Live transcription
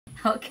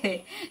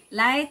Okay,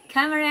 light,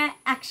 camera,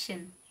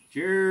 action.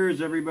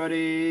 Cheers,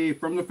 everybody,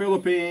 from the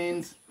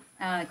Philippines.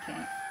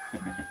 Okay.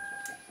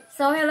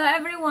 So, hello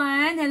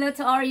everyone. Hello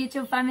to our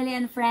YouTube family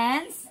and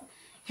friends.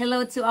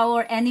 Hello to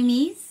our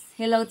enemies.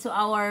 Hello to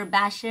our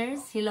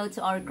bashers. Hello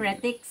to our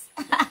critics.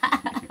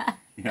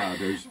 Yeah,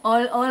 there's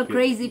all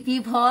crazy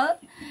people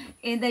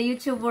in the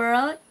YouTube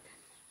world.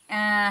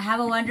 Have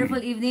a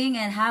wonderful evening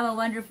and have a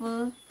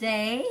wonderful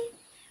day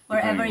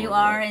wherever you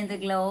are in the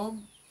globe.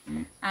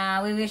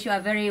 We wish you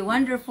a very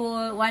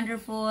wonderful,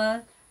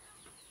 wonderful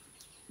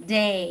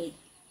day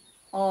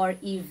or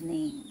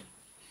evening.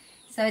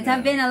 So it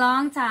has been a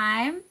long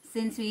time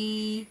since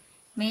we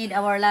made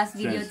our last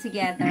video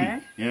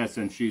together. Yeah,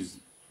 since she's,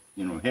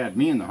 had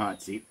me in the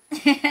hot seat.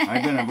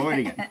 I've been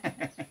avoiding it.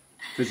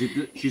 Because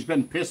she's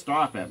been pissed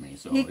off at me.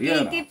 So he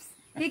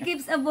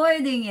keeps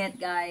avoiding it,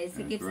 guys.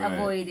 He keeps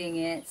avoiding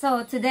it.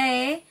 So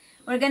today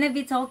we're gonna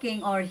be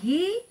talking, or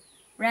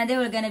Randy,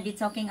 we're gonna be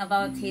talking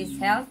about his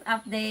health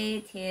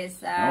update, his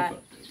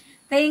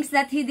things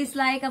that he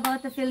dislike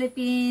about the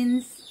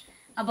Philippines,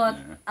 about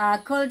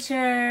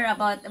culture,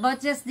 about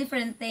just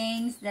different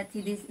things that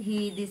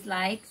he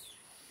dislikes.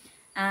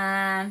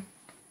 And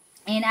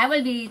I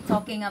will be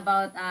talking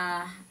about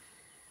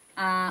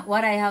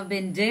what I have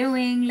been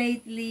doing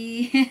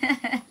lately.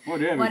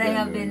 What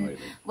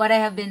I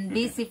have been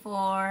busy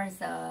for.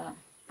 So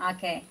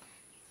okay.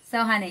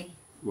 So honey.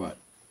 What?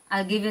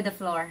 I'll give you the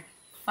floor.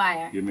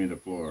 Fire. Give me the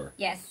floor.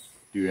 Yes.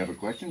 Do you have a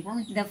question for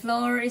me? The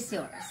floor is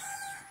yours.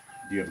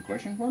 Do you have a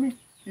question for me?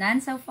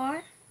 None so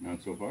far?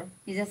 Not so far.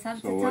 You just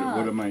have to talk. talk. So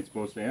what am I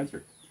supposed to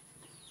answer?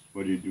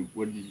 What did you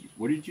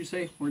What did you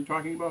say we're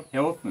talking about?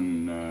 Health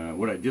and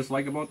what I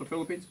dislike about the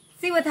Philippines?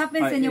 See what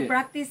happens when you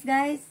practice,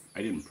 guys?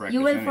 I didn't practice.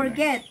 You will anything.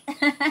 forget.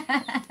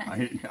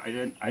 I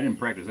didn't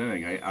practice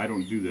anything. I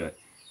don't do that.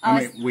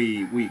 I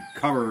mean, we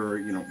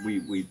cover,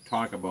 we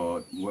talk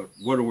about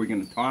what are we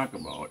going to talk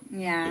about.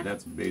 Yeah. So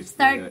that's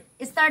basically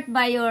it. Start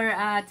by your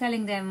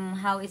telling them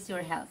how is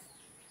your health.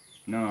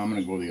 No, I'm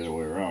going to go the other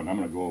way around. I'm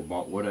going to go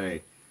about what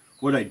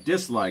I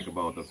dislike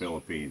about the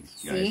Philippines.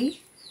 Guys.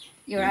 See?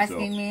 You're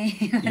asking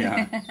me.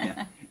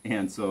 Yeah.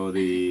 And so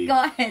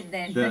go ahead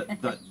then.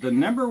 The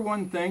number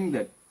one thing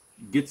that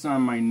gets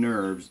on my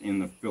nerves in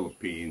the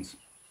Philippines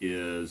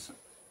is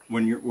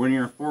when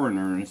you're a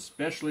foreigner, and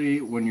especially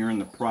when you're in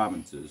the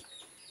provinces,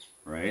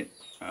 right?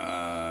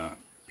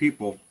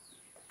 People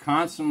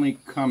constantly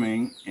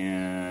coming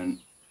and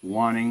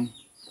wanting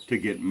to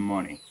get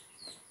money.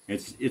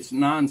 It's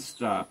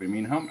nonstop. I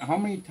mean, how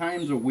many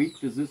times a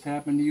week does this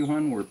happen to you,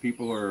 hon? Where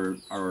people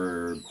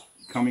are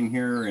coming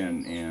here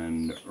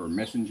and or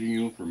messaging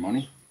you for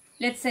money?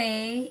 Let's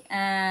say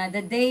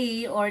the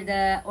day or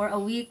a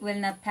week will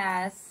not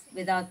pass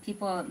without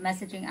people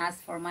messaging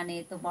us for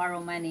money, to borrow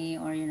money,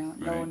 or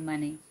loan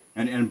money.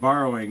 And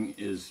borrowing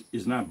is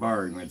not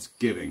borrowing; it's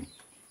giving.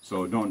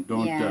 So don't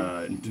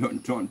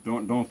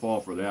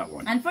fall for that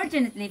one.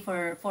 Unfortunately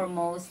for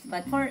most,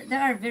 but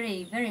there are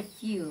very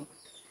few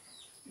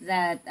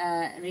that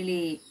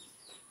really.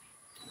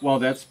 Well,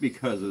 that's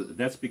because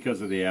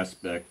of the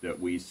aspect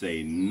that we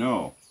say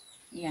no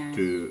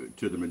to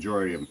the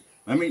majority of them.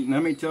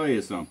 Let me tell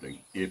you something.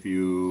 If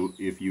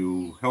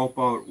you help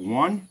out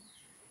one,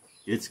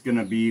 it's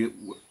gonna be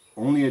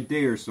only a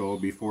day or so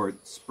before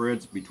it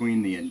spreads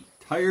between the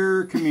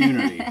entire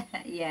community.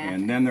 Yeah.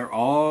 And then they're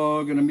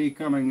all gonna be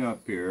coming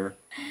up here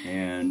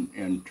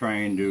and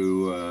trying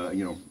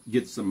to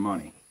get some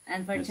money.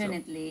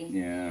 Unfortunately.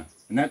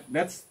 And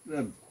that's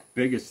the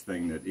biggest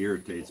thing that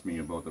irritates me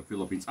about the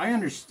Philippines. I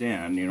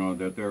understand,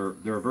 that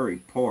they're very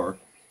poor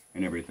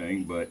and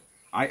everything, but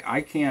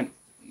I can't,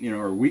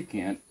 or we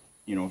can't,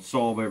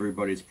 solve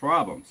everybody's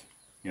problems,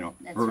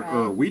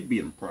 or we'd be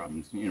in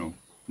problems,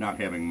 not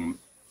having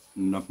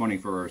enough money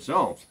for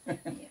ourselves.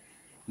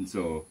 And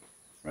so,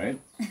 right?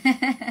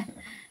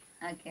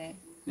 Okay.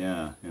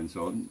 Yeah, and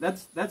so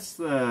that's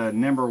the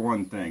number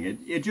one thing.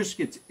 It just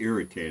gets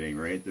irritating,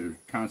 right? They're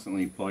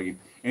constantly plugging.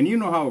 And you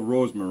know how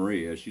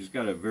Rosemary is. She's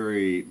got a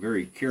very,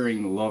 very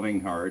caring,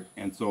 loving heart.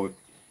 And so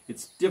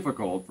it's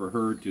difficult for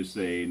her to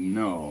say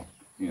no.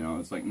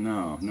 It's like,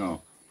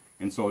 no.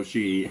 And so what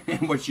she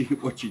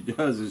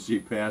does is she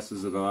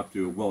passes it off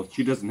to, well,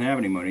 she doesn't have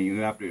any money. You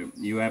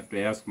have to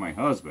ask my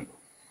husband.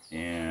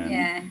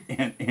 And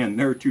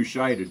they're too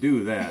shy to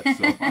do that.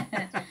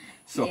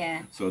 So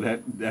so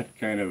that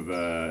kind of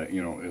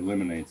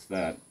eliminates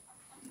that.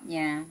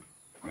 Yeah.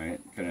 Right,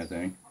 kind of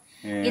thing.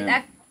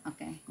 And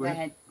Go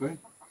ahead.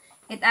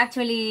 It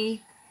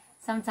actually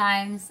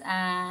sometimes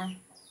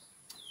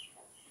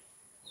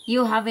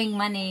you having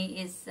money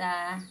is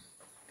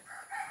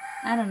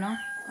I don't know,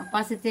 a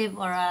positive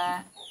or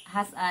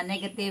has a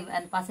negative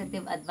and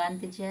positive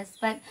advantages.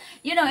 But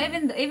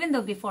even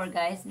though before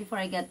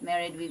I got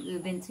married,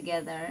 we've been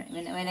together.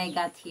 When I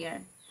got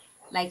here,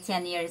 like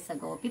 10 years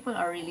ago, people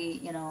are really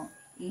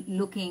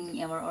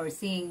looking or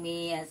seeing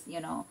me as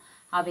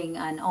having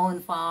an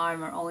own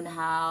farm or own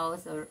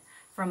house, or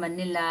from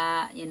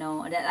Manila,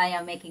 that I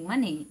am making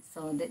money.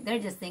 So they're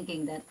just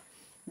thinking that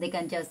they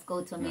can just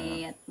go to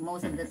me at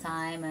most of the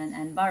time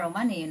and borrow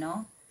money,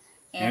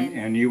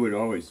 And you would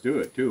always do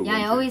it too.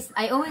 Yeah,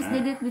 I always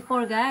did it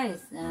before,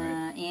 guys.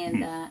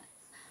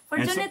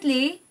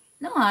 Fortunately,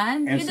 no,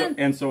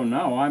 so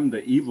now I'm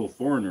the evil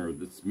foreigner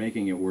that's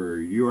making it where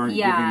you aren't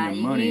giving them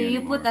money you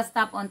anymore. put a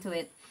stop onto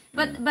it.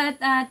 But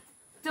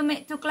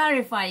to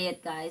clarify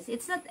it, guys,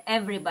 it's not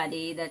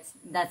everybody that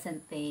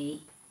doesn't pay.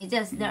 It's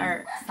just there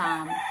are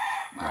some.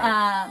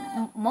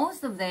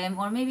 Most of them,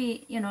 or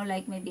maybe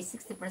like maybe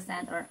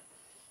 60%, or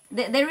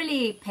they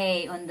really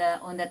pay on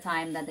the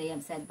time that they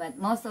have said. But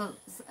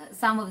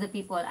some of the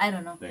people, I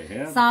don't know, they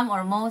have. Some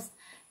or most,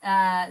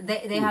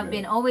 they have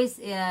been always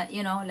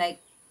like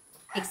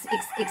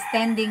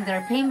extending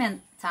their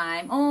payment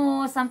time.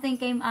 Oh, something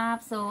came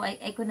up, so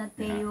I could not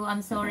pay you.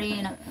 I'm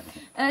sorry.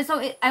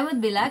 I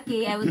would be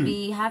lucky. I would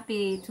be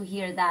happy to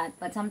hear that.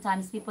 But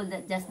sometimes people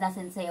that just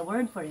doesn't say a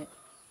word for it,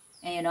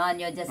 and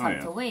you just have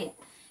to wait.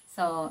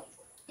 So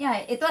yeah,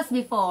 it was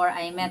before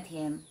I met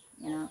him,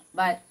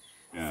 But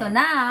so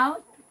now,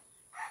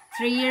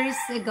 3 years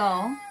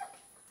ago,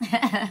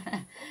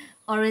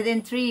 or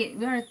within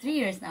we are 3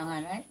 years now,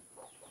 right?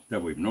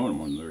 That we've known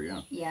one there,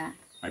 Yeah.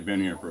 I've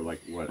been here for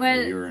like what? Well,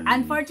 a year and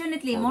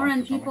unfortunately, more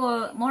and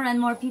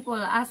more people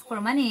ask for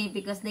money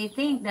because they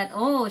think that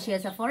she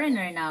is a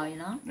foreigner now,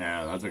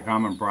 Yeah, that's a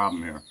common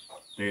problem here.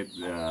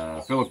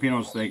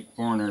 Filipinos think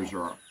foreigners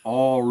are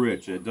all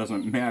rich. It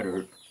doesn't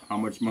matter how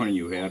much money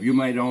you have. You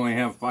might only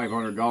have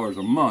 $500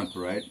 a month,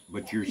 right?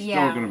 But you're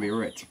still going to be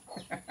rich.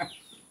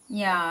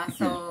 Yeah.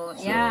 So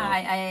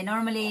I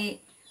normally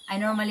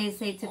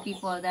say to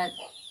people that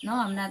no,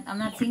 I'm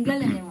not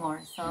single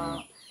anymore.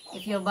 So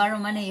if you borrow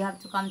money, you have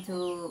to come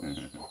to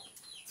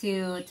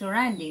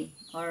Randy,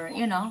 or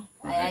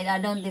I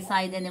don't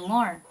decide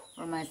anymore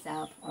for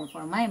myself or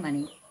for my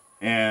money.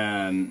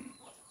 And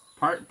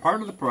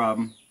part of the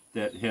problem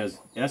that has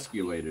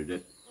escalated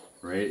it,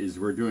 right, is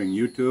we're doing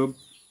YouTube,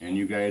 and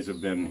you guys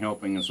have been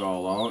helping us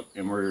all out,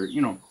 and we're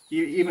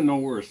even though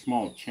we're a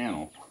small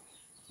channel,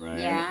 right?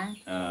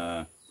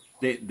 Yeah.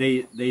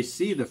 They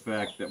see the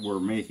fact that we're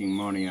making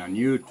money on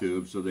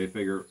YouTube, so they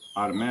figure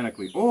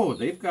automatically, oh,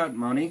 they've got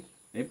money,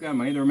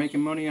 they're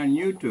making money on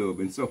YouTube,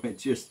 and so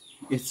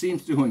it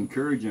seems to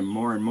encourage them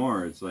more and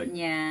more. It's like,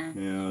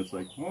 it's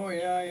like, oh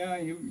yeah,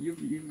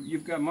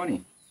 you've got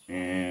money,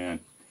 and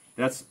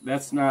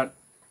that's not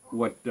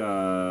what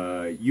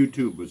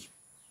YouTube was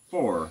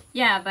for.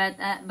 Yeah, but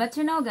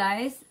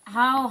guys,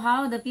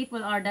 how the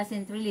people are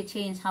doesn't really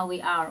change how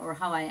we are or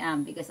how I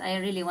am, because I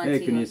really want to.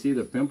 Hey, can you see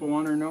the pimple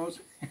on her nose?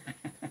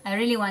 I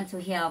really want to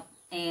help,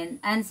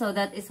 and so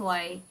that is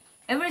why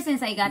ever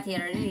since I got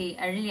here,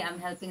 I really am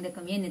helping the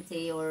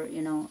community, or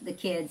the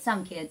kids,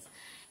 some kids,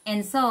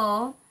 and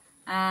so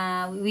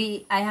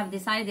I have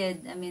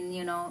decided. I mean,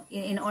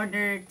 in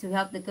order to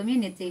help the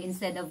community,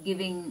 instead of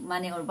giving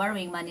money or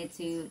borrowing money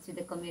to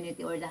the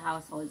community or the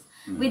households,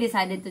 we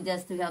decided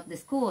to help the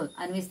school,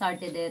 and we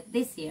started it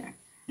this year.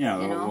 Yeah,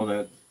 well,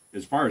 that,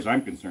 as far as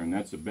I'm concerned,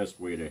 that's the best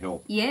way to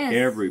help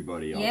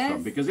everybody else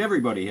out, because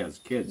everybody has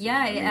kids.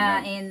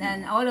 Yeah,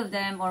 and all of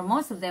them, or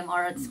most of them,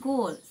 are at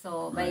school.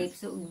 So by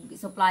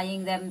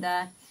supplying them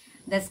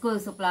the school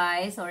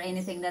supplies or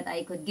anything that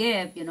I could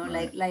give,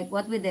 like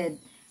what we did.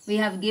 We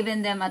have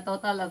given them a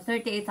total of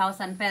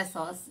 38,000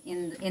 pesos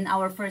in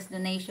our first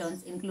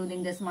donations,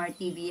 including the smart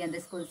TV and the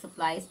school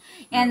supplies.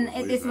 And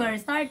it is where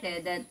it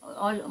started, that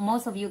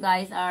most of you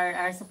guys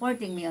are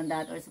supporting me on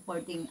that, or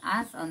supporting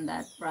us on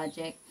that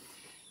project.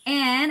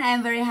 And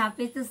I'm very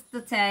happy to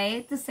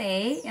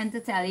say and to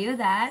tell you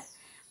that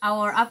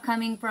our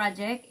upcoming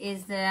project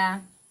is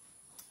the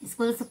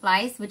school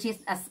supplies, which is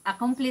a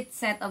complete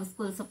set of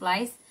school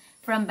supplies,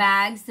 from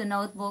bags to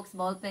notebooks,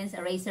 ball pens,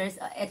 erasers,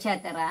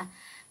 etc.,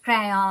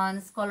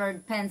 crayons,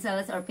 colored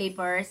pencils or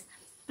papers,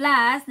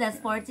 plus the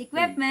sports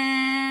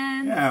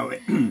equipment. Yeah,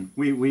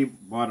 we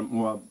bought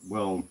them.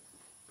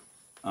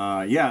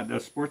 The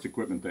sports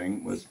equipment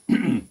thing was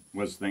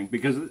was the thing,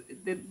 because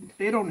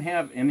they don't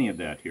have any of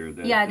that here.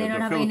 They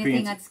don't have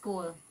anything at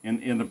school.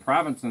 In the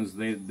provinces,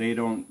 they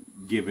don't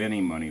give any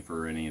money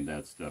for any of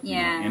that stuff.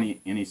 Yeah.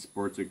 Any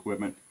sports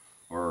equipment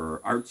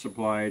or art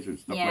supplies or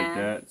stuff like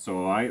that.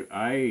 So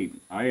I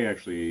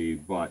actually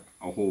bought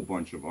a whole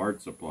bunch of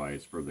art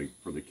supplies for the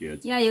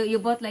kids. Yeah, you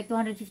bought like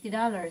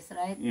 $250,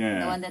 right?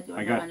 Yeah. The one that you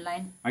ordered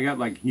online. I got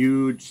like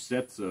huge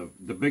sets of,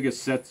 the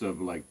biggest sets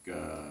of like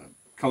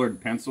colored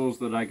pencils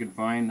that I could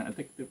find. I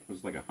think it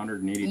was like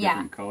 180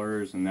 different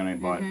colors, and then I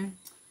bought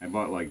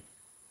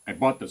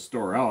the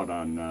store out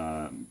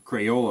on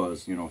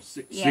Crayolas,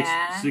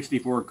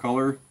 64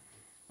 color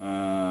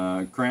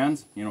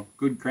crayons,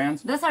 good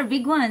crayons. Those are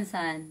big ones,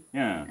 son.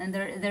 Yeah. And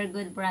they're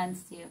good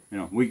brands too.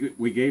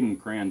 We gave them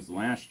crayons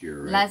last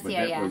year, right? But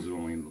that was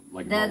only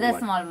like the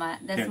small ones.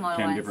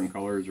 10 different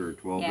colors or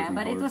 12 different colors. Yeah,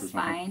 but it was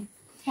fine.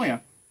 Oh yeah.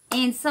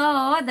 And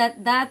so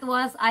that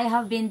was I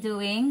have been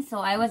doing. So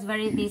I was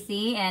very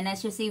busy, and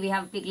as you see, we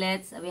have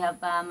piglets. We have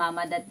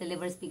Mama that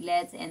delivers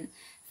piglets, and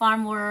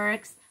farm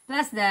works,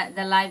 plus the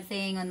live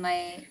thing on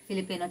my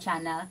Filipino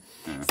channel.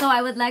 So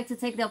I would like to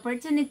take the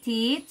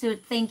opportunity to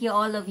thank you,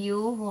 all of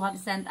you who have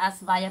sent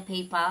us via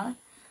PayPal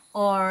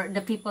or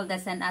the people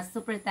that send us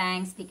super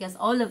thanks, because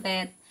all of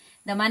it,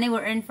 the money we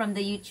earn from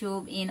the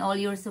YouTube in all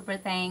your super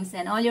thanks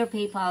and all your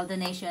PayPal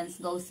donations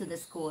goes to the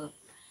school.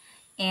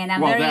 And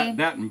I'm very...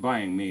 that and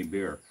buying me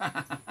beer.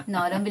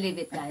 No, don't believe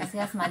it, guys. He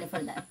has money for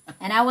that.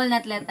 And I will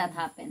not let that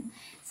happen.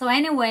 So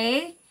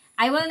anyway,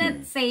 I will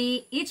not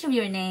say each of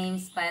your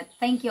names, but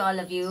thank you all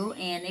of you.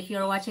 And if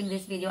you're watching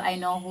this video, I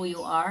know who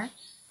you are.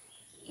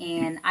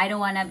 And I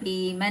don't want to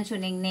be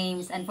mentioning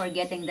names and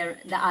forgetting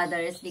the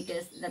others,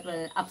 because that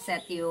will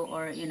upset you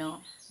or, you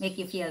know, make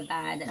you feel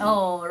bad.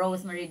 Oh,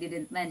 Rosemary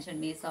didn't mention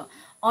me. So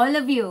all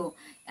of you,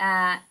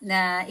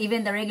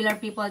 even the regular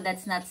people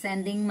that's not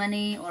sending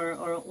money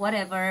or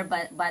whatever,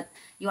 but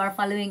you are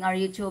following our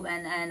YouTube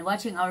and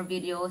watching our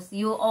videos,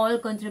 you all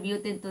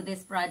contributed to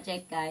this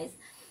project, guys.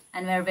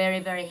 And we're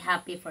very, very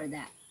happy for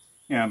that.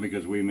 Yeah,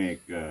 because we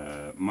make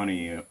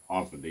money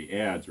off of the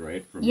ads,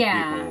 right? From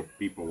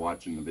people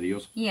watching the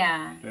videos.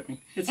 Yeah.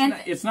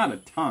 It's not a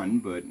ton,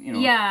 but you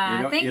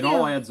know, it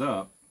all adds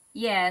up.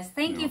 Yes,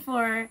 thank you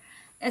for,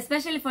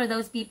 especially for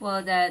those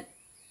people that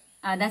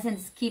doesn't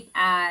skip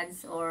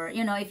ads, or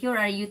you know, if you're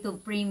a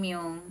YouTube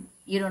Premium,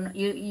 you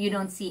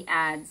don't see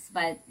ads,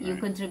 but you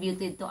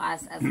contributed to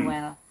us as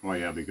well. Well,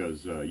 yeah,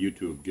 because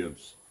YouTube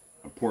gives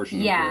a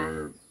portion of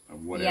their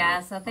whatever.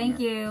 Yeah, so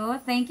thank you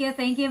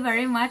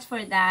very much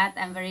for that.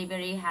 I'm very,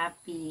 very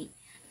happy.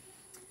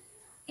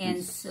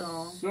 And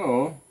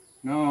so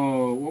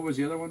now, what was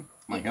the other one?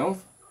 My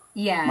health.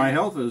 Yeah, my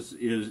health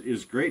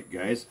is great,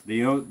 guys.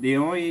 The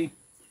only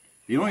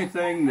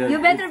thing that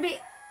you better be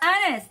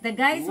honest. The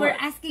guys were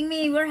asking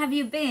me, where have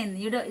you been?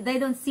 They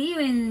don't see you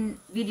in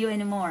video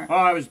anymore. Oh,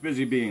 I was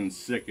busy being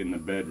sick in the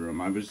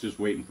bedroom. I was just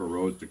waiting for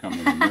Rose to come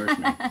in and nurse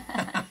me.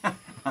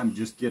 I'm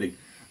just kidding.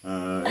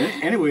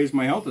 Anyways,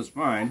 my health is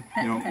fine.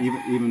 You know,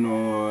 even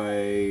though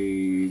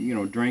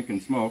I drank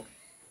and smoked,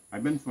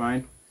 I've been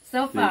fine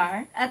so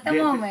far at the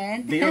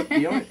moment.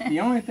 The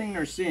only thing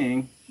they're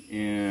seeing,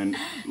 and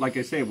like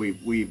I say,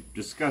 we've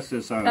discussed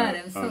this on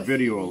a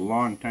video a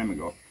long time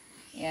ago.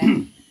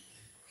 Yeah.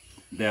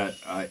 That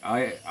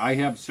I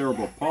have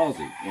cerebral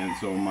palsy, and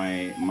so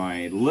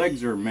my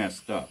legs are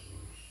messed up.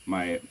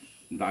 I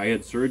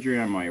had surgery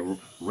on my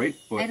right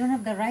foot. I don't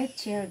have the right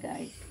chair,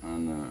 guys.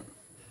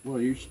 Well,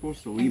 you're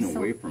supposed to lean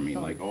away from me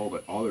like all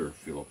the other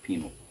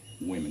Filipino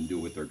women do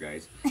with their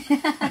guys.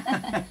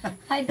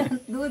 I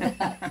don't do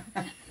that.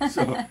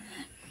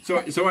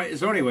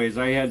 So anyways,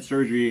 I had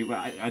surgery.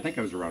 I think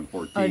I was around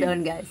 14. Hold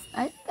on, guys.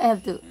 I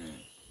have to.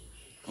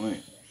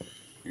 Wait.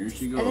 Here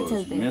she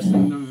goes,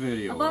 missing the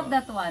video. About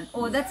that one.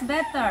 Oh, that's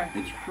better.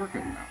 It's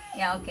crooked now.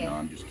 Yeah, okay. No,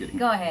 I'm just kidding.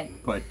 Go ahead.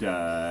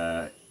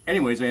 But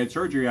anyways, I had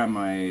surgery on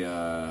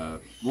my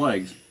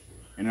legs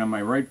and on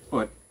my right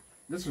foot.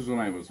 This was when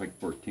I was like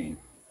 14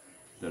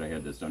 that I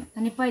had this done.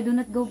 And if I do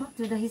not go back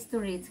to the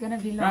history, it's gonna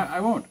be long. I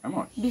won't.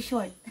 Be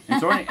short. And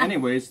so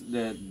anyways,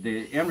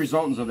 the end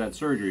resultant of that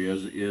surgery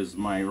is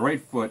my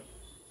right foot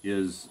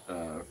is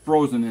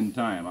frozen in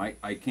time.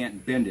 I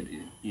can't bend it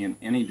in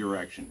any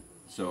direction.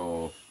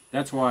 So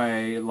that's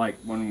why, like,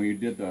 when we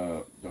did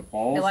the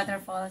falls, the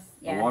waterfalls,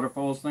 the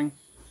waterfalls thing,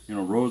 you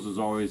know, Rose is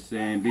always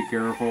saying, be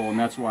careful, and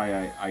that's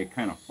why I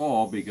kind of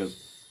fall, because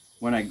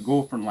when I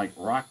go from, like,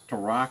 rock to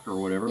rock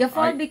or whatever. You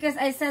fall because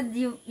I said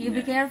you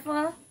be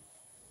careful?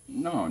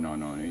 No.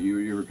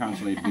 You were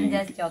constantly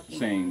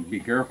saying, be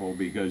careful,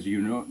 because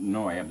you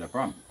know I have that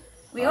problem.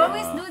 We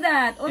always do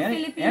that. All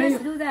Filipinos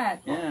do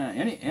that. Yeah,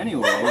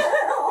 anyways,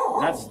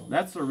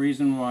 that's the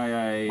reason why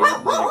I,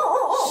 like...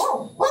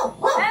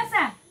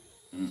 Elsa!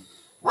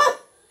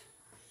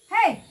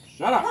 Hey!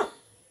 Shut up!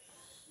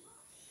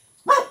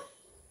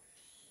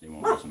 They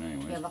won't listen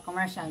anyways. We have a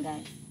commercial,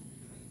 guys.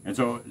 And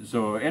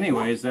so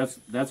anyways,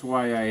 that's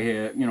why I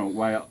had, you know,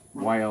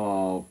 why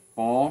I'll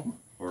fall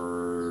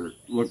or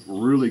look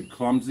really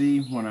clumsy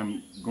when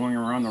I'm going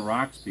around the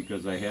rocks,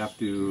 because I have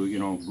to, you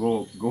know,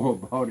 go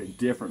about it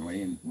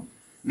differently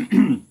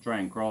and try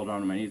and crawl down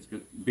to my knees,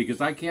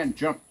 because I can't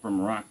jump from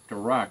rock to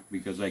rock,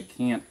 because I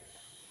can't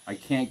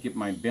get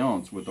my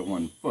balance with the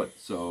one foot,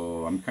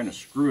 so I'm kind of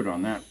screwed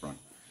on that front.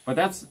 But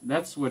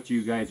that's what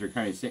you guys are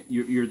kind of saying.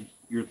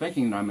 You're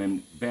thinking I'm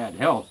in bad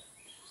health,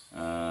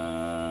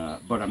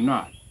 but I'm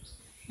not.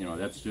 You know,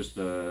 that's just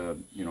a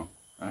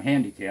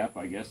handicap,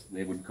 I guess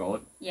they would call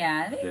it.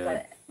 Yeah,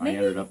 I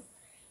ended up.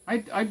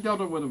 I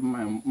dealt with it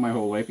my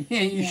whole life.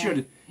 You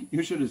should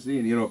have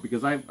seen, you know,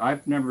 because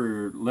I've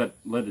never let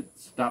it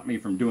stop me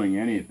from doing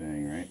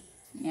anything, right?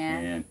 Yeah.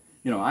 And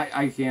you know,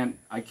 I can't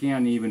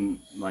even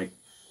like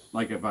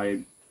if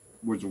I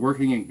was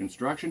working in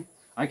construction,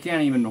 I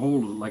can't even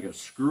hold like a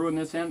screw in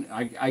this end.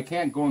 I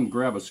can't go and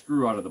grab a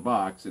screw out of the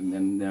box and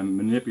then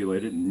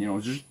manipulate it and, you know,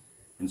 just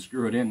and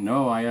screw it in.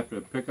 No, I have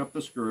to pick up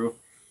the screw,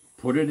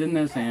 put it in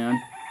this hand,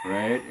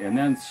 right, and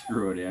then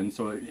screw it in.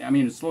 So I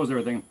mean, it slows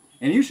everything.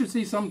 And you should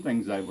see some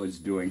things I was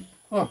doing.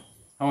 Oh,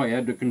 how I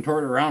had to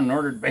contort around in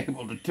order to be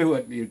able to do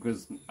it,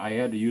 because I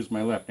had to use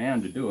my left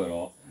hand to do it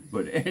all.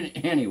 But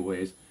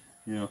anyways,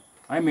 you know,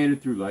 I made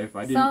it through life.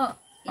 I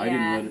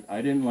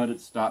didn't let it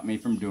stop me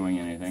from doing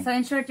anything. So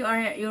in short,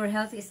 your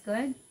health is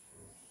good?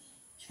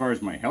 As far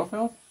as my health?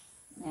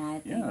 Yeah, I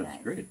think Yeah,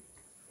 that's great.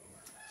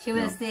 He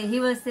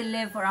will still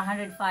live for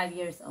 105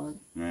 years old.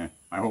 Yeah,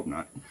 I hope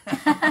not.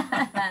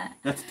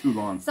 That's too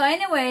long. So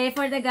anyway,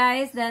 for the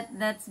guys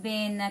that's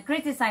been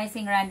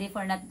criticizing Randy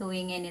for not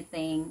doing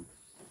anything,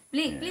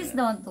 please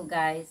don't do,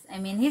 guys. I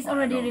mean, he's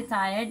already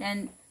retired,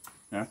 and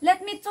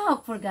let me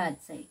talk, for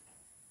God's sake.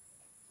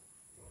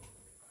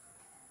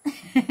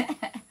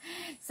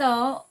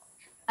 So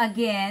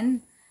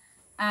again,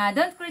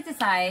 don't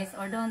criticize,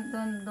 or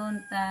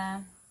don't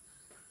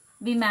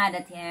be mad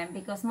at him,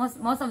 because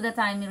most of the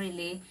time,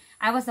 really,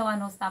 I was the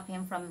one who stopped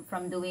him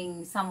from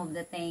doing some of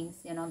the things,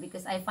 you know,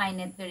 because I find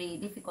it very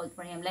difficult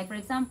for him. Like, for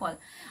example,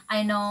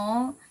 I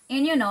know,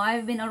 and you know,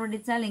 I've been already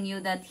telling you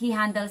that he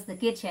handles the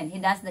kitchen. He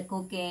does the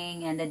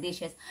cooking and the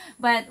dishes.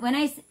 But when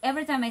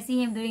every time I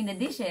see him doing the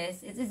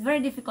dishes, it's very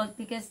difficult,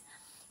 because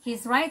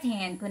his right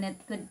hand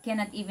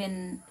cannot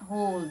even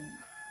hold,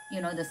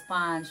 you know, the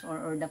sponge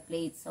or the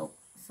plate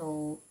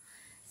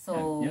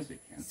Yes, he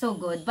can. so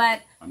good,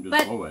 but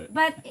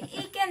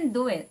he can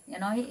do it, you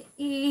know.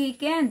 He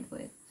can do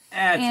it.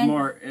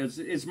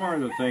 It's more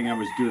of the thing. I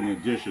was doing the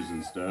dishes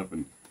and stuff,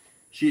 and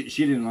she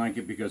didn't like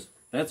it because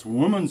that's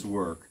woman's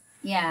work.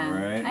 Yeah,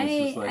 right.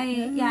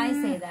 I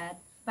say that,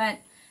 but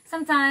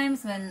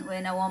sometimes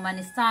when a woman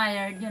is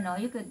tired, you know,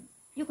 you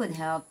could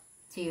help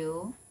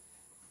too.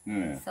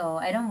 Yeah. So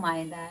I don't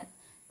mind that,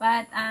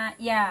 but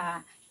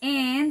yeah,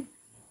 and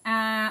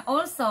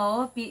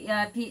also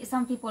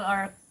some people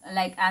are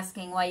like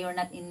asking why you're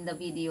not in the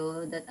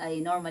video that I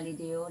normally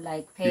do,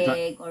 like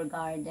pig or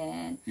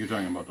garden. You're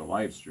talking about the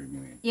live stream,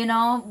 you mean? You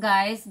know,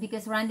 guys,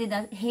 because Randy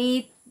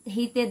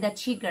hated the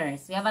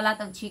chiggers. We have a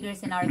lot of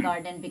chiggers in our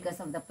garden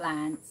because of the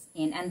plants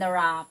and the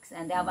rocks,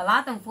 and they have a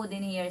lot of food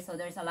in here, so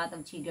there's a lot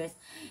of chiggers,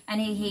 and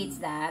he hates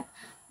that.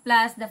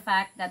 Plus the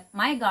fact that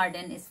my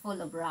garden is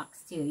full of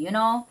rocks too, you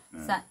know.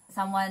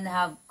 Someone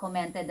have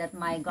commented that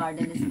my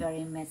garden is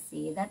very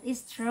messy. That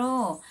is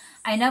true.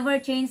 I never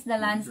changed the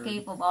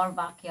landscape of our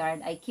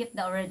backyard. I keep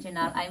the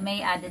original. I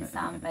may added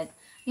some, but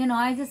you know,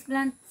 I just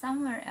plant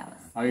somewhere else.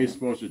 How are you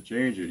supposed to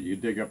change it? You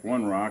dig up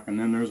one rock and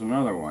then there's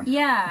another one.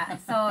 Yeah,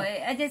 so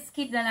I just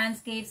keep the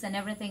landscapes, and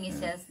everything is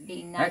just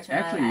being natural.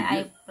 Actually,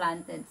 I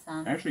planted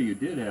some. Actually, you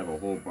did have a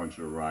whole bunch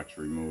of rocks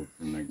removed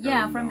from the garden.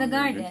 Yeah, from the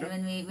garden there,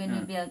 when we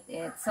built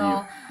it.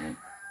 So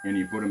and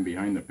you put them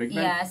behind the pig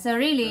pen? yeah, so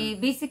really,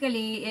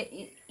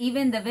 basically,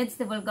 even the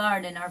vegetable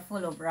garden are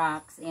full of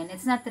rocks, and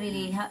it's not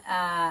really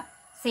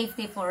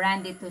safety for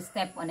Randy to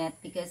step on it,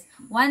 because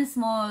one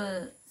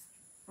small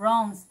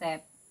wrong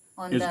step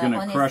on it's going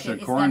to crush a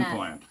corn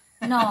plant.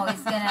 No,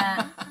 it's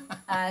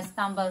gonna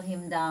stumble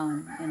him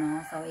down, you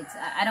know. So it's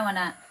I don't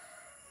wanna.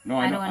 No,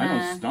 I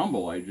don't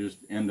stumble. I just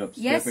end up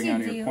stepping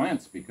on your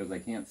plants because I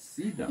can't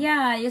see them.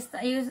 Yeah,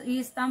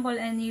 you stumble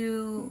and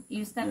you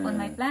step on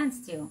my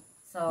plants too.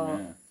 So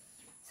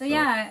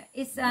yeah,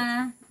 it's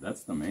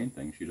that's the main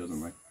thing. She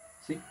doesn't like.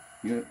 See,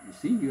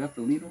 you have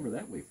to lean over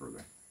that way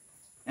further.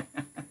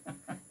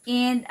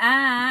 And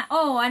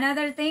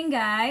another thing,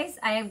 guys,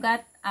 I've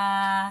got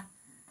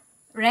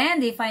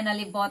Randy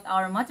finally bought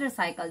our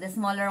motorcycle, the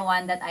smaller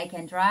one that I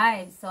can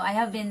drive. So I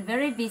have been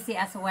very busy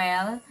as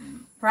well,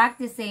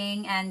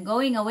 practicing and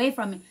going away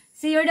from it.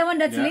 See, you're the one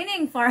that's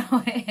leaning far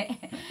away.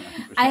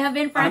 I have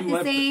been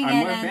practicing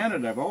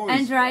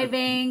and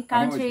driving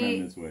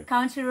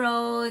country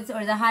roads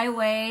or the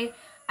highway.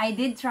 I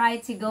did try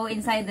to go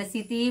inside the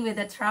city with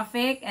the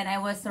traffic, and I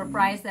was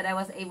surprised that I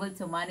was able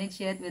to manage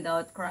it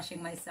without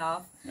crushing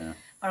myself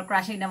or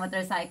crashing the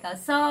motorcycle.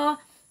 So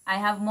I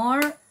have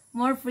more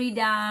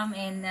freedom,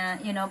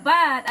 and you know,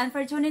 but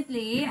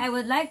unfortunately I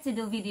would like to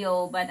do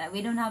video, but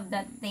we don't have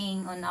that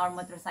thing on our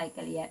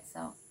motorcycle yet.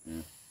 So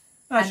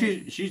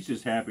she's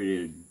just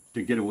happy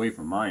to get away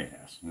from my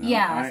ass, you know?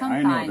 Yeah,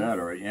 sometimes I know that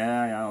already.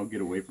 Yeah, I'll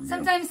get away from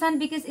sometimes, son,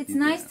 because it's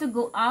nice to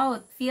go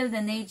out, feel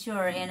the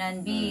nature,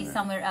 and be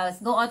somewhere else,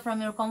 go out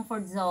from your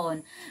comfort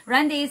zone.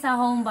 Randy is a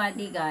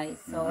homebody, guys,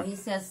 so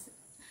he's just,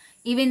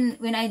 even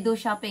when I do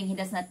shopping, he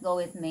does not go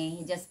with me.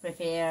 He just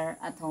prefer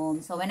at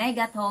home. So when I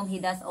got home, he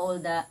does all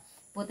the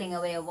putting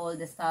away of all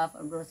the stuff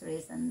or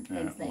groceries and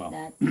things like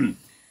that.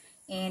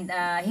 And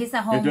he's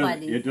a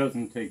homebody. It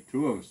doesn't take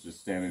two of us to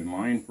stand in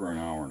line for an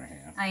hour and a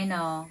half. I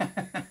know.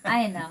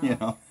 I know. You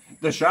know,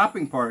 the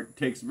shopping part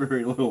takes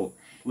very little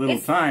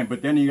time,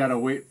 but then you got to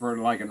wait for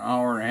like an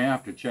hour and a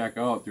half to check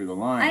out through the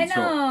line.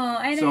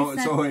 I know.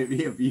 So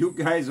if you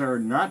guys are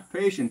not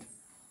patient,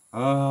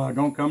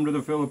 don't come to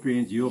the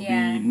Philippines. You'll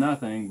be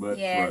nothing but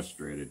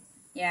frustrated.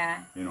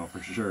 Yeah. You know,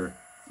 for sure.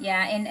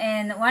 Yeah,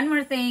 and one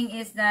more thing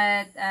is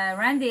that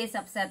Randy is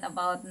upset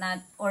about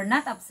not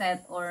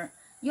upset, or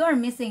you're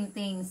missing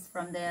things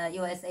from the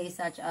USA,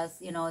 such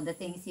as, you know, the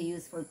things you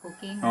use for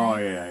cooking. Right? Oh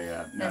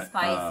yeah. The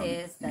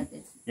spices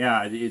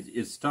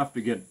it's tough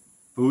to get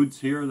foods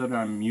here that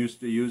I'm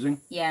used to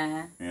using.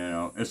 Yeah. You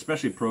know,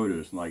 especially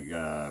produce like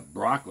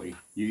broccoli.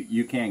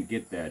 You can't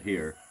get that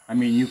here. I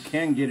mean, you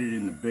can get it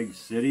in the big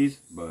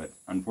cities, but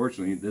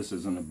unfortunately, this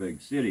isn't a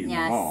big city in the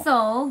mall.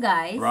 So,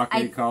 guys,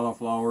 broccoli,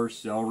 cauliflower,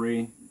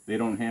 celery, they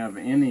don't have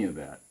any of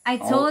that. I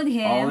told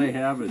him. All they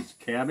have is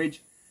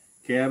cabbage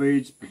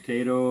cabbage,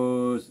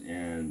 potatoes,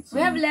 and some...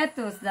 We have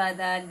lettuce,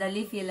 the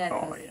leafy lettuce.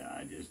 Oh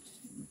yeah, just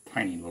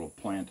tiny little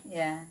plant.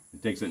 Yeah.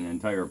 It takes an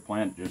entire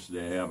plant just to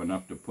have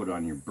enough to put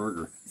on your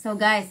burger. So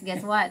guys,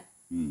 guess what?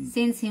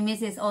 Since he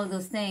misses all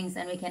those things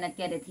and we cannot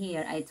get it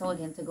here, I told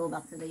him to go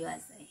back to the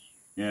USA.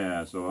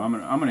 Yeah, so I'm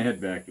gonna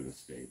head back to the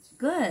States.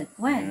 Good.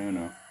 When? Yeah,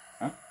 no.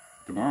 Huh?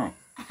 Tomorrow.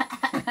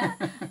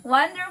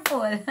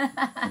 Wonderful.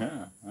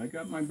 Yeah, I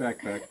got my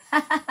backpack.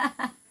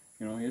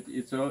 You know,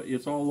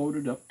 it's all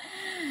loaded up.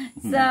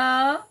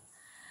 So,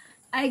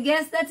 I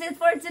guess that's it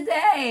for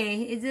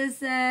today. It's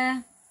just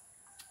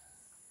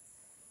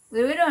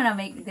we don't want to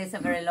make this a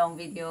very long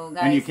video,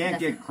 guys. And you can't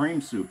get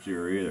cream soups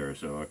here either.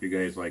 So if you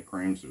guys like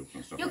cream soups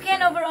and stuff, you like can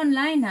that. over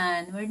online,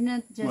 hon. We're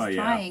not just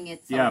trying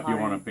it so hard. If you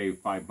want to pay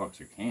 $5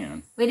 a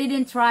can. We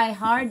didn't try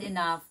hard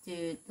enough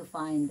to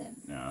find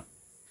them. Yeah.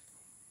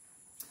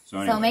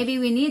 So maybe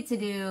we need to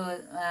do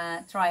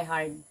try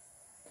hard.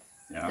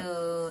 Yeah.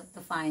 To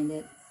find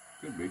it.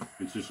 Could be.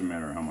 It's just a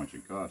matter of how much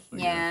it costs. I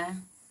Yeah.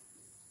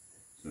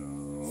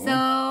 guess.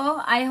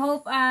 So I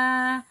hope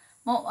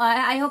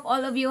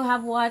all of you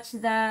have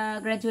watched the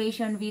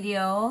graduation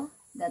video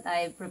that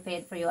I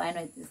prepared for you. I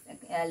know it's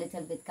a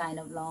little bit kind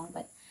of long,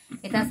 but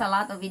it has a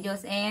lot of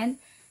videos. And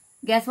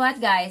guess what,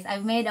 guys?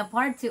 I've made a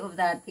part 2 of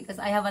that because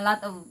I have a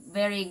lot of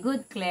very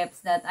good clips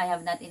that I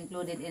have not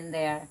included in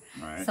there.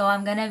 Right. So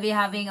I'm gonna be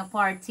having a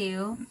part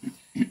 2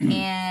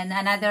 and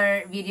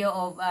another video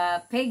of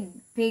pig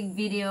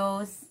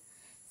videos.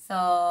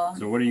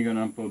 So when are you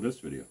gonna upload this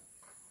video?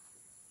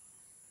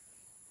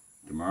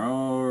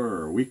 Tomorrow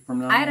or a week from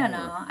now? I don't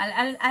know.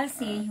 I'll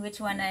see which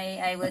one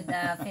I would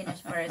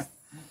finish first.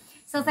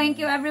 So thank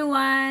you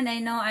everyone. I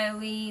know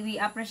we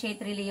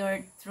appreciate really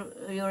your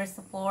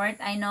support.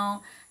 I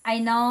know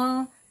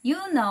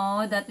you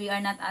know that we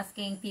are not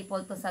asking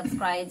people to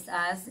subscribe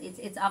us.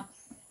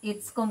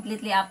 It's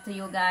completely up to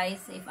you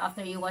guys. If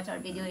after you watch our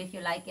video, if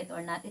you like it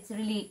or not, it's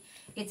really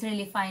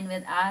fine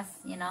with us.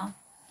 You know.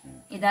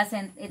 It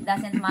doesn't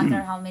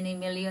matter how many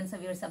millions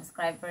of your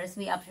subscribers.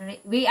 We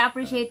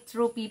appreciate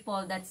true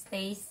people that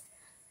stays,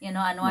 you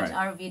know, and watch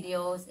our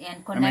videos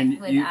and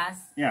connect with us.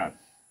 Yeah,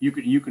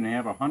 you can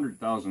have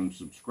 100,000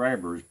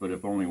 subscribers, but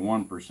if only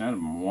 1% of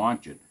them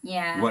watch it,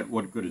 yeah,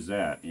 what good is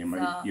that? You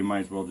might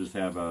as well just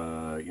have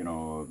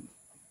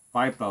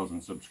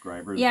 5,000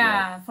 subscribers.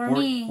 Yeah, for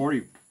me,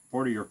 40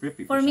 or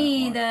 50%. For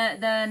me,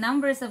 the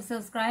numbers of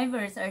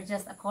subscribers are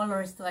just a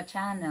colors to a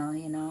channel,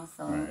 you know.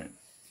 So. Right.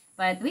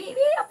 But we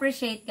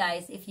appreciate,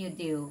 guys, if you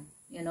do,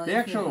 you know. The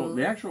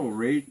actual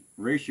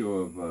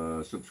ratio of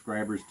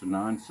subscribers to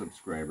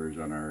non-subscribers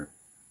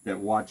that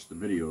watch the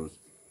videos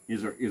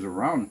is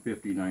around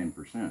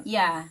 59%.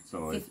 Yeah.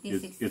 So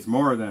it's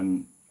more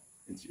than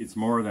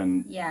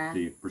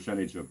the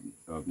percentage of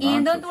non-subscribers.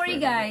 And don't worry,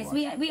 guys.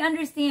 We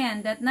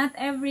understand that not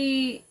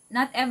every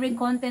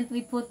content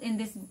we put in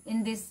this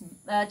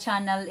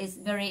channel is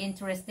very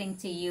interesting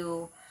to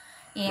you.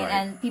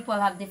 And people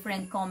have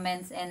different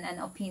comments and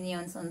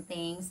opinions on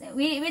things.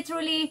 We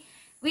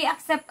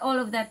accept all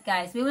of that,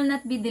 guys. We will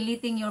not be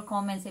deleting your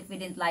comments if we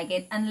didn't like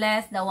it,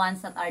 unless the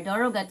ones that are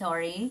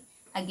derogatory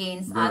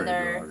against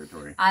very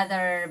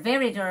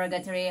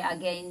derogatory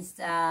against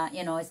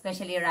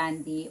especially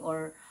Randy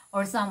or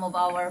some of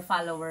our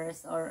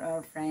followers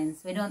or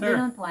friends. We don't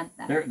want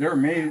that. They're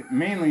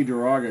mainly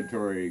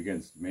derogatory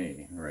against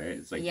me, right?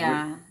 It's like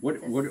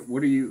what's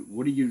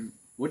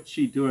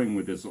she doing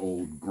with this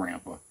old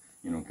grandpa?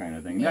 You know, kind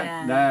of thing.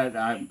 Yeah. That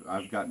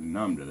I've gotten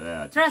numb to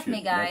that. Trust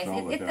me, guys.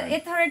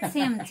 It hurts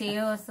him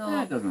too. So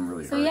that doesn't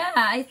really hurt. So yeah,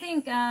 I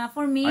think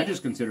for me, I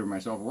just consider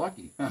myself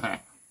lucky. I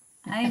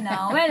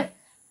know. Well,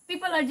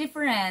 people are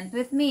different.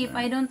 With me, if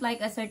I don't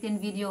like a certain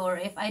video or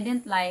if I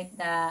didn't like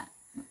the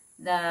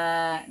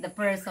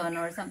person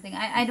or something,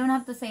 I don't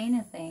have to say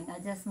anything. I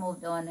just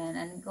moved on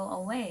and go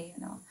away.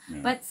 You know.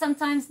 Yeah. But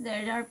sometimes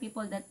there are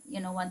people that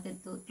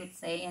wanted to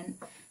say, and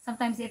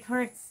sometimes it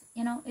hurts.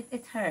 You know,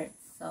 it hurts.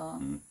 So.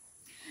 Mm.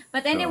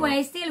 But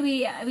anyway, still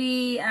we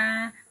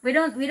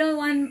don't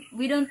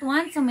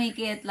want to make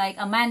it like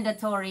a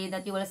mandatory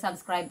that you will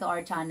subscribe to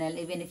our channel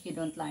even if you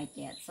don't like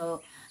it.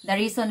 So the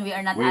reason we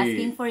are not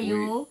asking for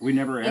you we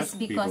never is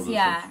because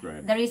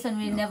subscribe. The reason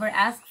we never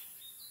ask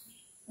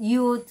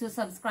you to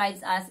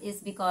subscribe us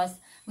is because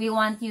we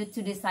want you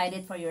to decide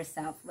it for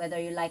yourself whether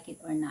you like it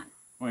or not.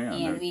 Oh, yeah,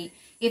 and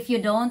if you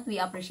don't, we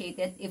appreciate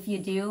it. If you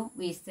do,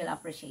 we still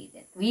appreciate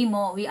it. We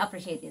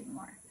appreciate it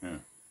more. Yeah.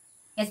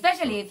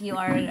 Especially if you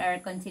are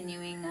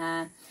continuing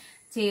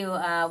to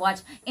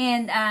watch.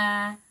 And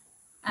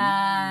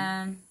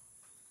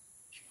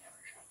she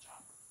never shuts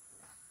up.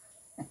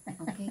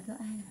 Okay, go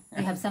ahead.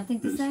 You have something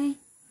to say?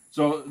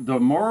 So the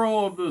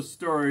moral of the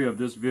story of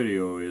this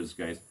video is,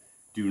 guys,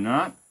 do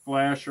not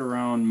flash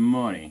around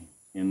money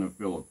in the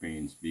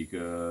Philippines,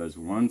 because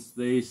once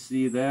they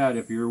see that,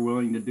 if you're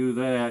willing to do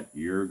that,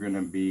 you're going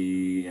to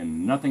be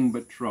in nothing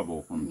but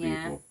trouble from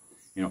people.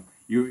 You know,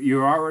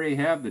 you already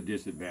have the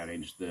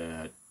disadvantage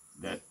that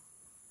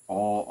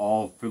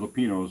all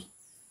Filipinos,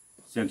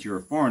 since you're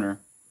a foreigner,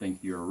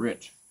 think you're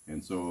rich,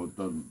 and so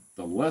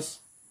the less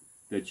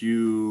that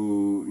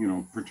you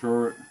know,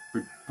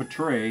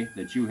 portray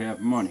that you have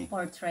money,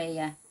 Portray,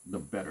 yeah. the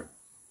better.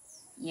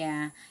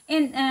 Yeah.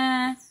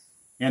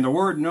 And the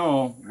word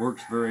no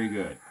works very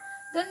good.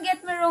 Don't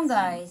get me wrong,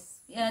 guys.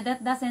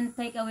 That doesn't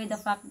take away the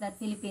fact that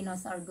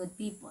Filipinos are good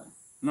people.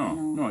 No, you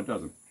know, no, it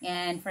doesn't.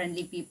 and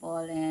friendly people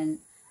and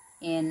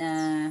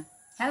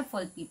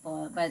helpful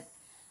people. But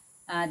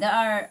there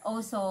are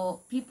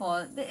also people,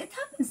 it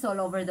happens all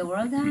over the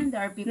world.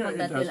 There are people Yeah,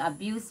 that does. will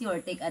abuse you or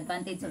take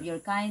advantage of your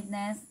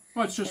kindness.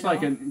 Well, it's just you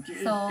like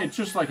know? it's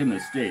just like in the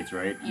States,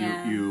 right?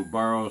 Yeah. You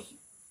borrow,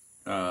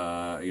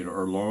 you know,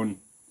 or loan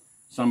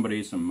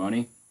somebody some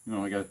money. You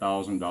know, like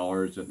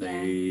 $1,000 that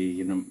they,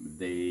 you know,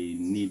 they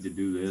need to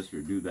do this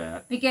or do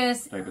that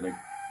Because type of thing.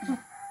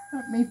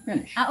 Let me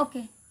finish.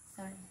 okay,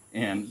 sorry.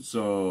 And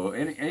so,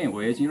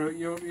 anyways, you know,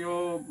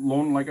 you'll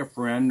loan like a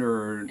friend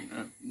or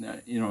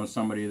you know,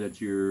 somebody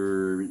that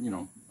you're, you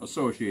know,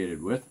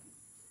 associated with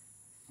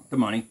the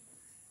money,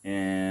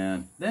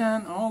 and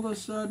then all of a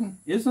sudden,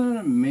 isn't it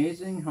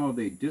amazing how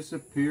they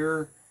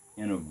disappear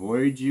and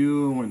avoid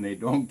you when they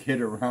don't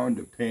get around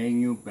to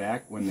paying you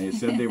back when they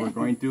said they were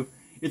going to?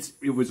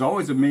 It was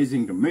always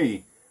amazing to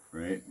me,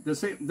 right? The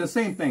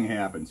same thing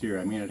happens here.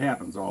 I mean, it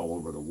happens all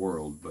over the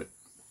world, but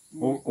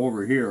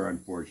over here,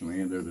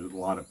 unfortunately, there's a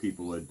lot of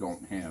people that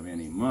don't have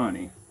any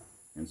money,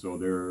 and so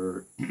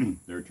they're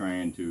they're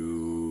trying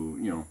to,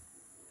 you know,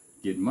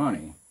 get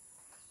money.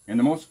 And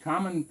the most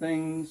common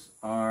things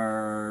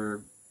are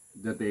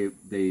that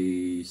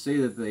they say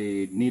that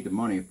they need the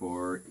money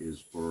for is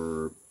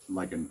for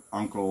like an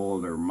uncle,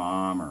 their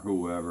mom, or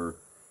whoever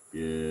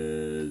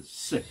is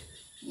sick.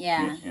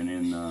 Yeah. And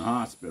in the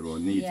hospital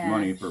and needs Yeah.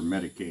 money for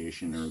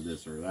medication or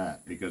this or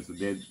that, because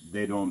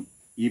they don't,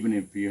 even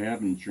if you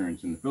have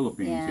insurance in the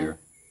Philippines Yeah. here,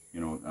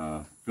 you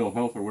know,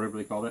 PhilHealth or whatever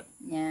they call it,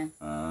 Yeah.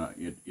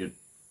 it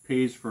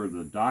pays for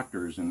the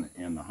doctors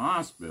in the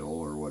hospital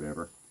or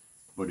whatever,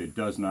 but it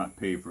does not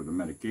pay for the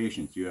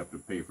medications. You have to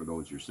pay for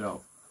those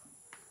yourself.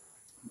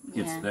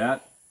 Yeah. It's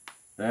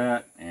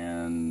that,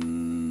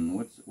 and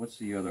what's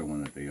the other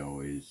one that they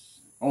always?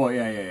 Oh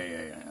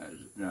yeah.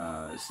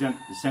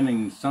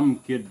 Sending some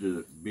kid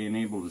to, being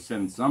able to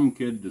send some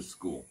kid to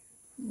school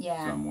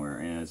Yeah. somewhere,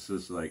 and it's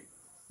just like,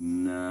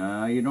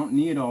 nah, you don't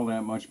need all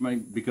that much money,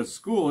 because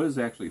school is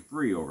actually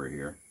free over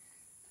here,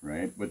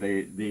 right? But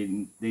they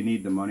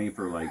need the money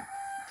for like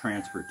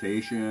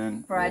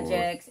transportation,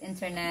 Projects,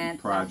 internet,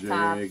 project,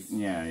 laptops.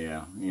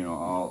 yeah, you know,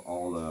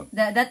 all the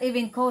That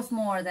even costs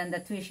more than the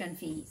tuition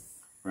fees.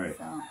 right,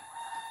 So,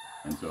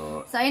 and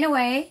so so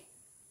anyway,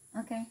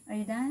 okay, are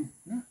you done?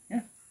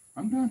 yeah,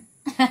 I'm done.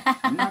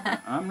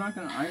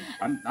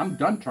 I'm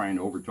done trying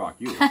to overtalk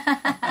you.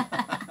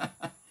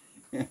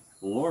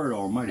 Lord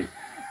Almighty.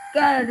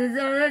 God, it's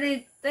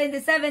already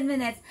 27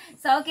 minutes.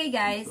 So okay,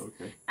 guys,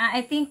 Okay.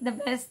 I think the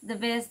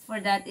best for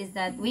that is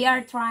that we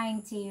are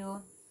trying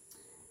to,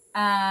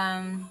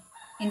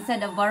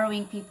 instead of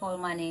borrowing people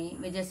money,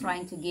 we're just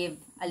trying to give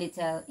a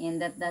little,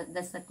 and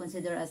that's not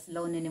considered as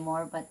loan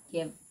anymore, but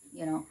give,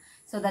 you know,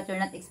 so that you're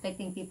not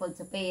expecting people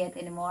to pay it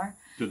anymore.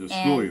 To the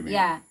school, you mean?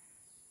 Yeah.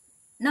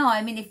 No,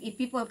 I mean, if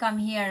people come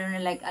here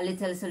like a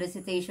little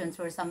solicitations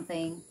or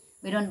something,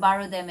 we don't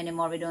borrow them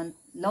anymore. We don't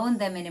loan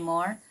them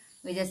anymore.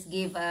 We just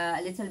give a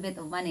little bit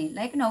of money.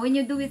 Like, you know, when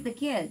you do with the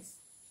kids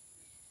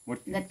What?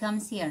 that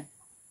comes here.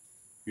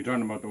 You're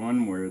talking about the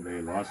one where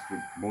they lost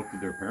both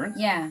of their parents?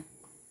 Yeah,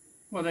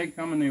 Well, they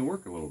come and they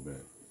work a little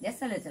bit,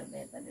 just a little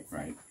bit, but it's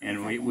right? not- And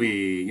it's we, not-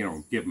 we you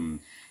know, give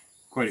them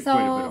quite a So-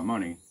 bit of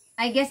money.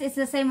 I guess it's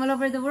the same all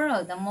over the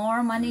world. The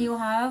more money you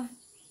have,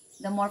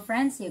 the more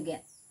friends you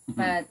get.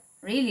 But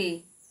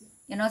really,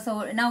 you know,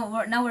 so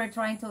now we're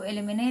trying to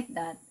eliminate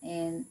that,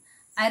 and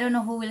I don't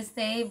know who will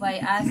stay by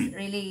us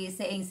really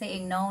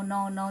saying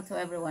no to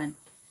everyone.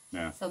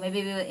 Yeah. So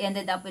maybe we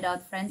ended up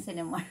without friends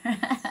anymore.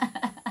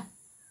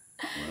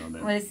 Well,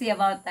 that, We'll see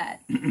about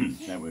that.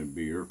 that would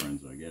be your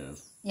friends, I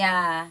guess.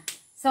 Yeah.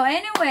 So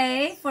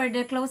anyway, for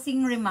the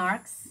closing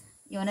remarks,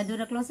 you wanna do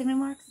the closing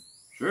remarks?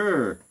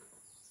 Sure.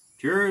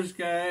 Cheers,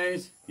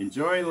 guys.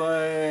 Enjoy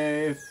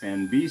life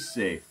and be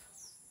safe.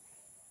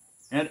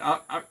 And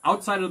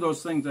outside of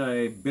those things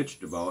I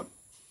bitched about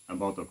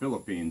the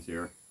Philippines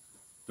here,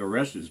 the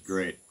rest is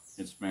great.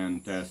 It's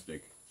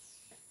fantastic.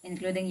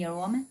 Including your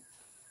woman?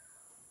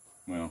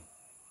 Well,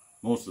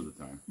 most of the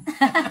time.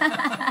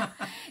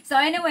 So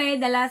anyway,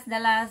 the last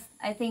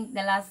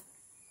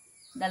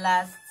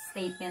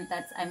statement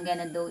that I'm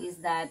gonna do is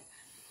that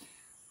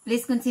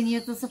please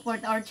continue to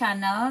support our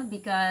channel,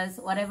 because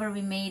whatever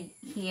we made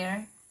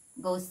here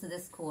goes to the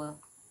school,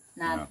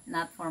 not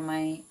for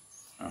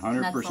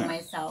 100%.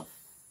 myself.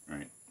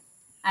 Right.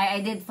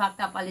 I did fuck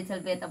up a little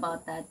bit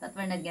about that, but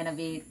we're not gonna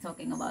be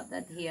talking about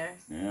that here.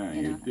 Yeah,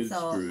 You know, you did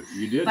so-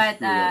 screw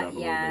that up a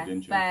little bit,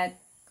 didn't you? But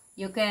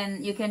you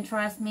can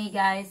trust me,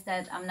 guys,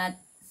 that I'm not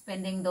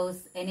spending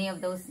any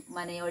of those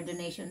money or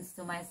donations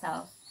to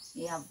myself.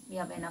 We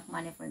have enough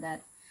money for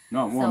that.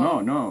 No, well,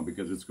 so- no,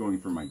 because it's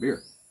going for my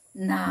beer.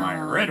 No. My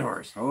red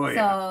horse. Oh,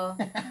 yeah. So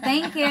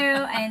thank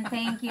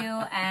you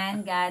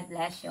and God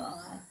bless you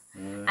all.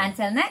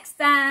 Until next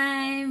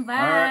time.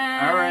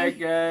 Bye. All right,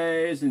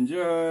 guys.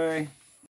 Enjoy.